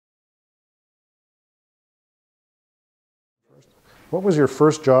What was your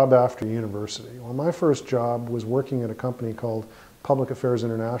first job after university? Well, my first job was working at a company called Public Affairs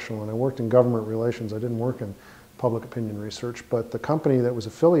International, and I worked in government relations. I didn't work in public opinion research, but the company that was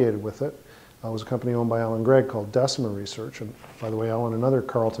affiliated with it was a company owned by Alan Gregg called Decima Research. And by the way, Alan, another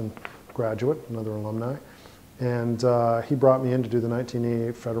Carleton graduate, another alumni. And he brought me in to do the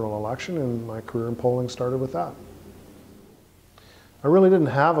 1988 federal election, and my career in polling started with that. I really didn't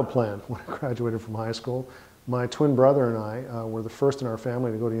have a plan when I graduated from high school. My twin brother and I were the first in our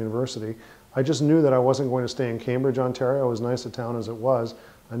family to go to university. I just knew that I wasn't going to stay in Cambridge, Ontario, as nice a town as it was.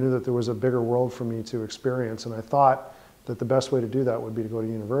 I knew that there was a bigger world for me to experience, and I thought that the best way to do that would be to go to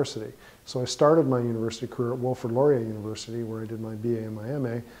university. So I started my university career at Wilfrid Laurier University, where I did my BA and my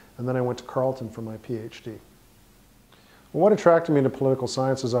MA, and then I went to Carleton for my PhD. Well, what attracted me to political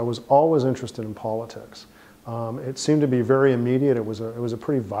science is I was always interested in politics. It seemed to be very immediate. It was a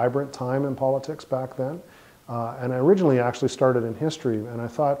pretty vibrant time in politics back then. And I originally actually started in history, and I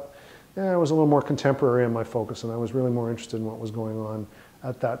thought, yeah, it was a little more contemporary in my focus, and I was really more interested in what was going on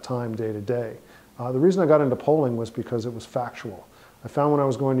at that time, day to day. The reason I got into polling was because it was factual. I found when I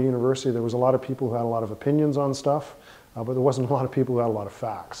was going to university, there was a lot of people who had a lot of opinions on stuff, but there wasn't a lot of people who had a lot of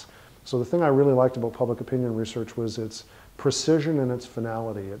facts. So the thing I really liked about public opinion research was its precision and its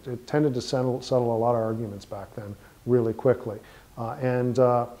finality. It tended to settle a lot of arguments back then really quickly.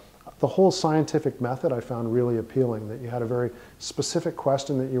 The whole scientific method I found really appealing, that you had a very specific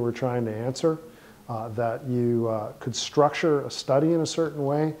question that you were trying to answer, that you could structure a study in a certain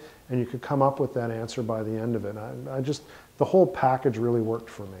way, and you could come up with that answer by the end of it. The whole package really worked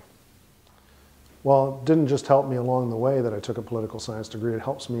for me. Well, it didn't just help me along the way that I took a political science degree, it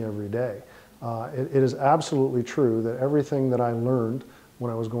helps me every day. It is absolutely true that everything that I learned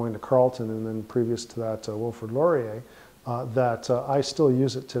when I was going to Carleton and then previous to that Wilfrid Laurier, that I still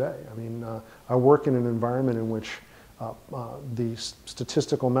use it today. I mean, I work in an environment in which the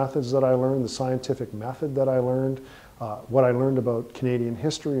statistical methods that I learned, the scientific method that I learned, what I learned about Canadian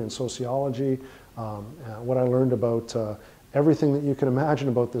history and sociology, what I learned about everything that you can imagine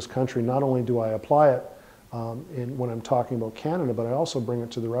about this country. Not only do I apply it when I'm talking about Canada, but I also bring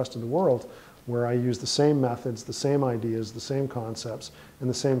it to the rest of the world, where I use the same methods, the same ideas, the same concepts, and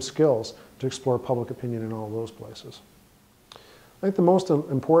the same skills to explore public opinion in all those places. I think the most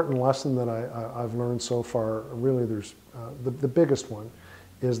important lesson that I've learned so far, really the biggest one,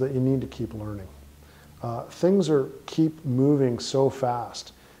 is that you need to keep learning. Things keep moving so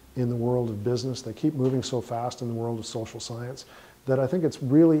fast in the world of business, they keep moving so fast in the world of social science, that I think it's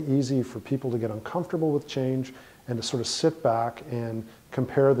really easy for people to get uncomfortable with change and to sort of sit back and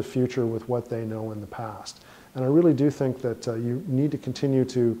compare the future with what they know in the past. And I really do think that you need to continue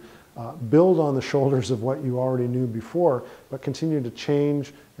to build on the shoulders of what you already knew before, but continue to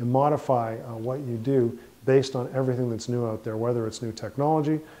change and modify what you do based on everything that's new out there, whether it's new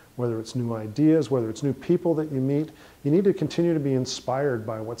technology, whether it's new ideas, whether it's new people that you meet. You need to continue to be inspired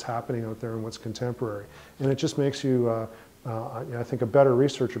by what's happening out there and what's contemporary. And it just makes you, I think, a better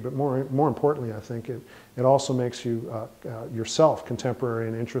researcher, but more importantly, I think it also makes you yourself contemporary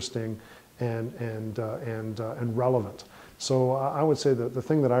and interesting and relevant. So I would say that the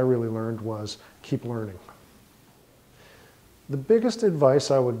thing that I really learned was keep learning. The biggest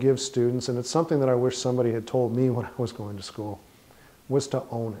advice I would give students, and it's something that I wish somebody had told me when I was going to school, was to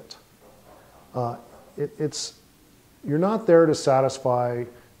own it. You're not there to satisfy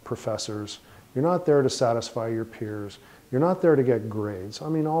professors. You're not there to satisfy your peers. You're not there to get grades. I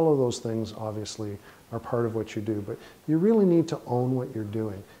mean, all of those things obviously are part of what you do, but you really need to own what you're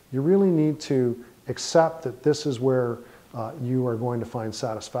doing. You really need to accept that this is where you are going to find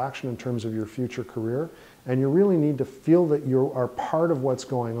satisfaction in terms of your future career, and you really need to feel that you are part of what's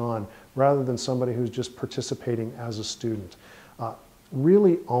going on rather than somebody who's just participating as a student.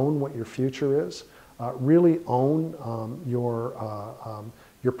 Really own what your future is. Really own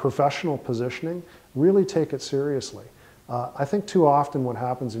your professional positioning. Really take it seriously. I think too often what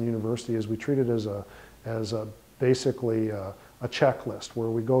happens in university is we treat it as basically a checklist where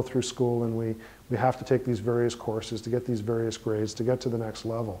we go through school and we have to take these various courses to get these various grades to get to the next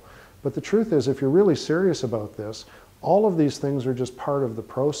level. But the truth is, if you're really serious about this, all of these things are just part of the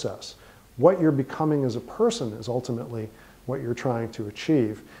process. What you're becoming as a person is ultimately what you're trying to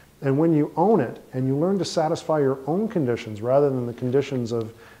achieve. And when you own it and you learn to satisfy your own conditions rather than the conditions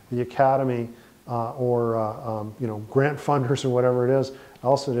of the academy or grant funders or whatever it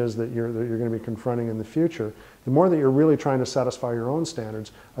else it is that you're going to be confronting in the future, the more that you're really trying to satisfy your own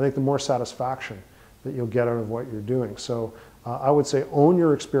standards, I think the more satisfaction that you'll get out of what you're doing. So I would say own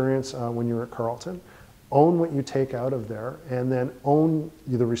your experience when you're at Carleton, own what you take out of there, and then own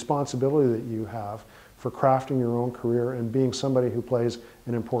the responsibility that you have for crafting your own career and being somebody who plays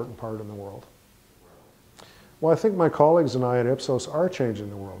an important part in the world? Well, I think my colleagues and I at Ipsos are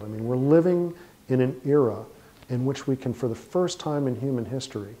changing the world. I mean, we're living in an era in which we can, for the first time in human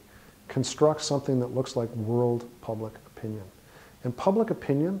history, construct something that looks like world public opinion. And public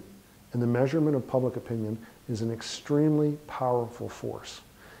opinion and the measurement of public opinion is an extremely powerful force.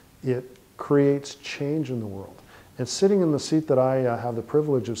 It creates change in the world. And sitting in the seat that I have the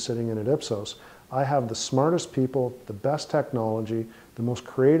privilege of sitting in at Ipsos, I have the smartest people, the best technology, the most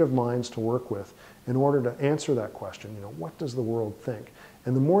creative minds to work with in order to answer that question, what does the world think?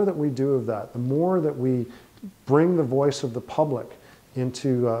 And the more that we do of that, the more that we bring the voice of the public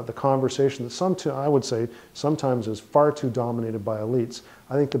into the conversation that I would say sometimes is far too dominated by elites,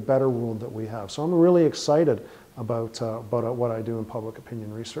 I think the better world that we have. So I'm really excited about what I do in public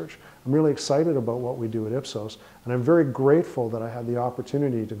opinion research. I'm really excited about what we do at Ipsos, and I'm very grateful that I had the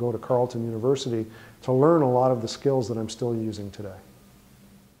opportunity to go to Carleton University to learn a lot of the skills that I'm still using today.